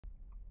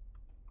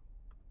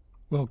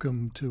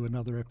Welcome to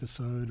another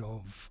episode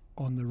of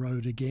On the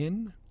Road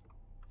Again.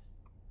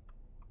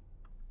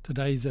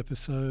 Today's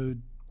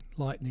episode,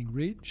 Lightning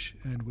Ridge,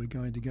 and we're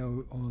going to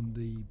go on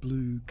the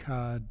Blue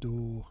Car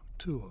Door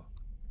Tour.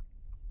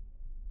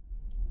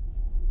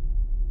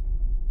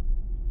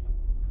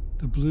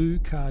 The Blue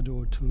Car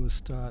Door Tour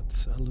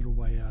starts a little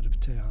way out of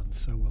town,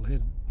 so we'll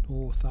head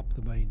north up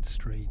the main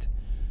street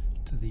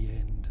to the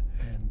end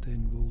and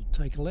then we'll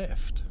take a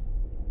left.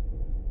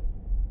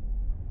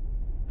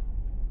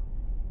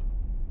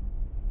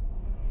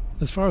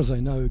 As far as I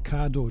know,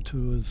 car door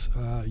tours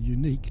are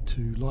unique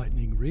to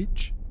Lightning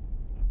Ridge.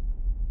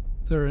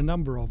 There are a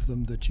number of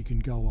them that you can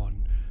go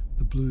on,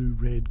 the blue,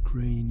 red,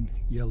 green,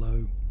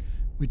 yellow,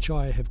 which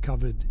I have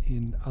covered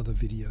in other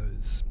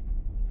videos.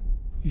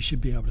 You should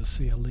be able to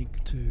see a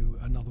link to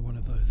another one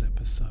of those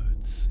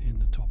episodes in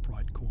the top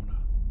right corner.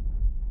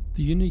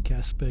 The unique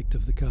aspect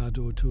of the car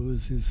door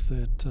tours is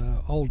that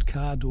old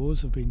car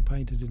doors have been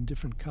painted in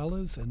different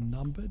colours and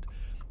numbered,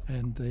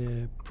 and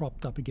they're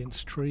propped up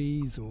against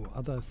trees or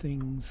other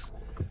things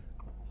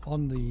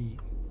on the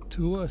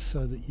tour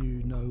so that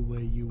you know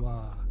where you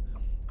are,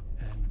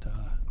 and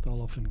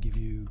they'll often give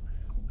you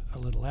a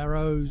little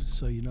arrow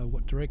so you know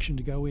what direction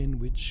to go in,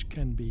 which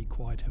can be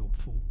quite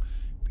helpful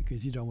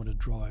because you don't want to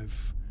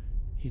drive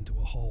into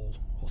a hole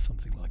or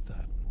something like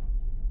that.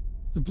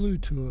 The Blue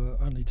Tour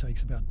only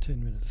takes about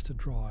 10 minutes to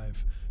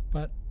drive,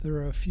 but there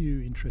are a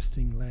few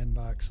interesting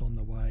landmarks on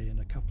the way and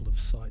a couple of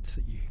sites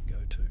that you can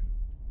go to.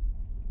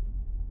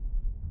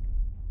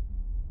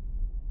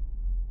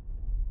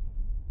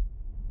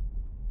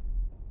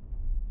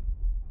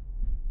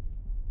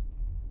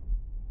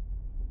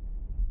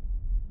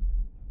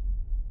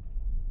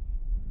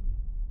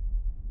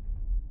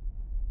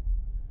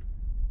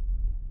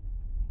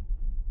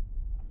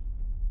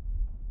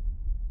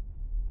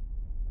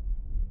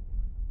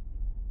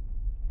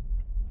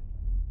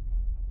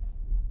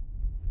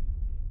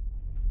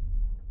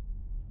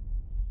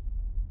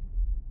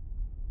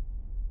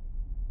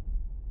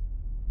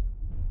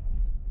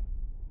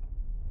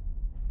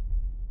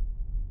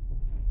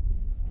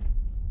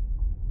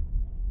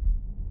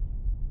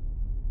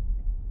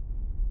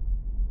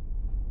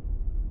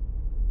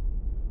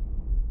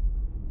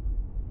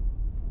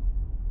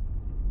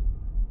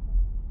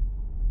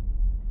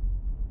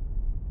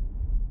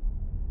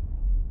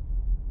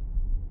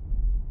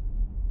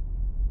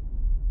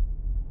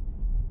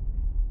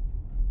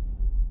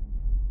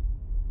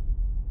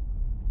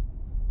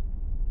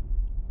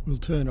 We'll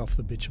turn off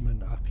the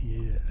bitumen up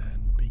here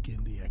and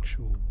begin the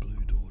actual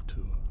Blue Door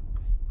Tour.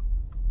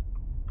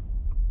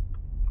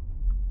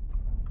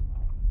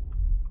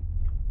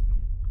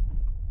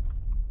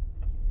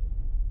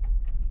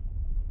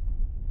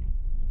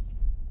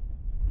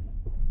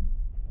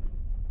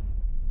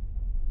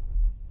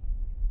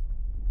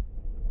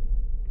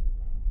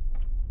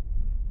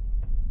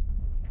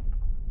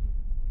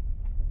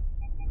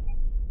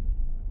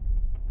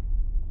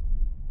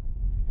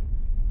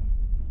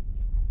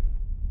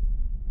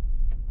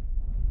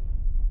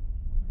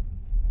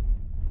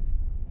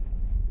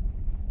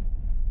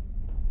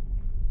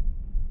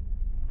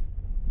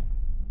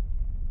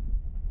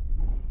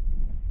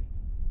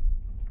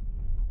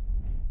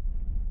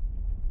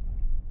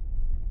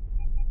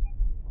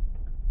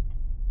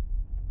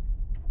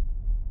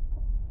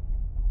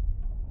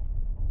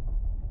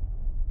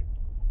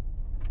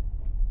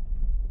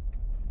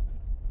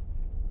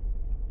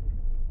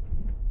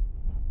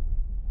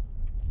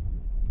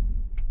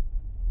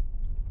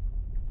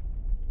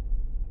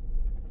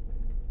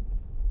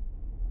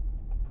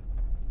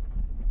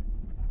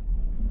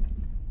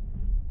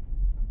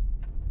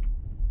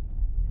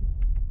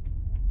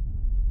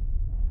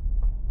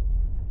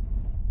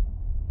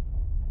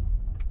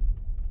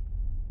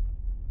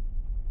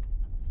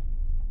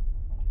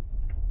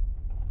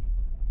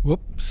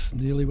 Whoops,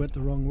 nearly went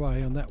the wrong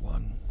way on that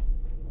one.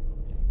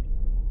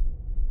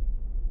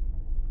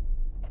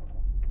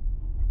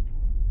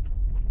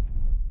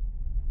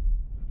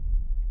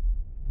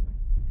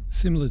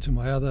 Similar to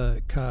my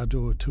other car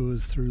door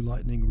tours through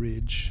Lightning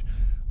Ridge,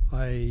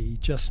 I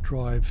just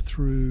drive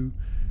through,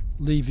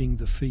 leaving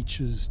the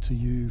features to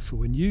you for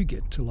when you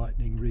get to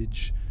Lightning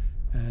Ridge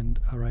and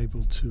are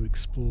able to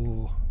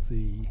explore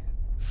the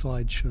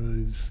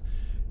sideshows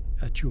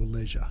at your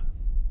leisure.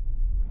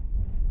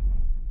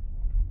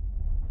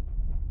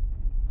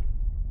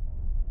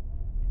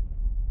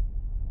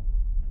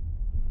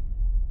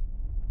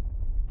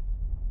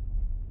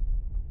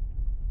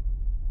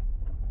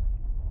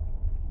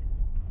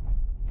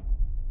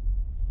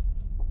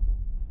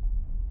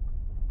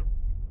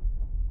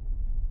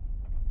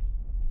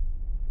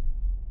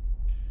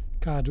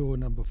 Car door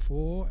number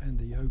 4 and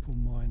the Opal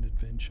Mine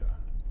Adventure.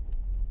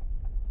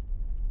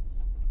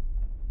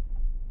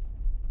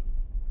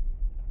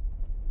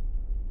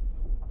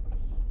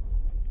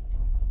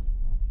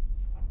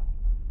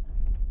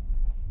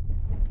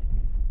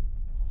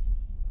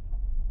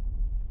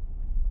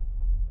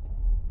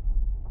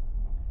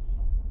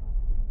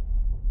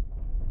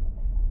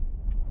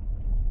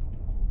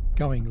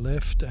 Going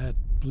left at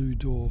Blue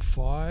Door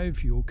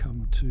 5, you'll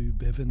come to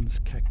Bevan's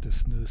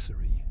Cactus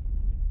Nursery.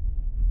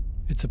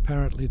 It's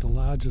apparently the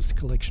largest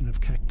collection of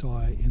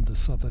cacti in the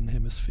Southern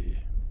Hemisphere.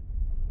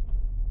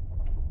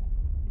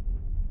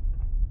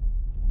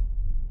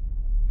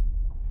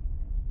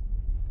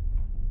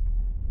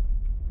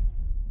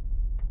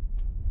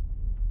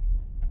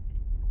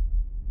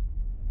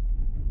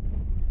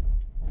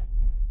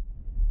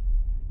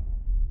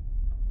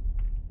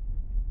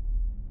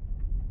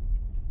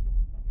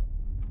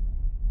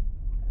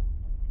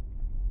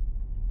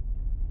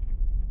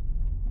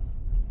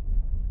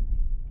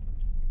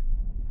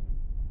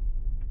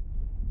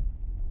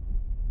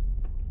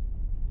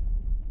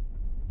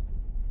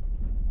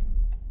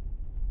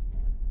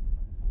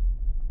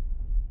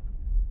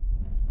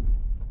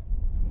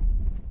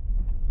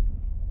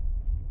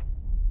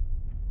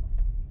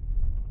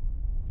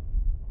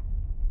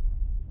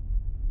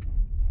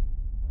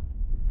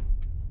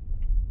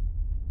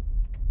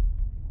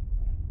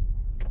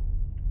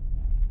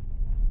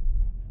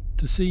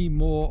 To see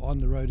more On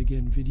the Road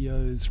Again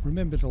videos,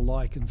 remember to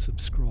like and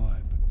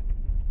subscribe.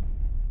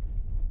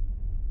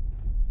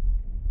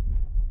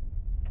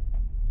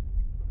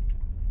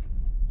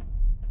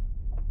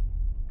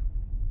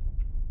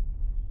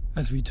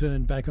 As we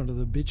turn back onto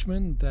the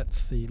bitumen,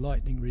 that's the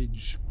Lightning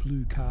Ridge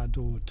Blue Car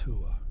Door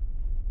Tour.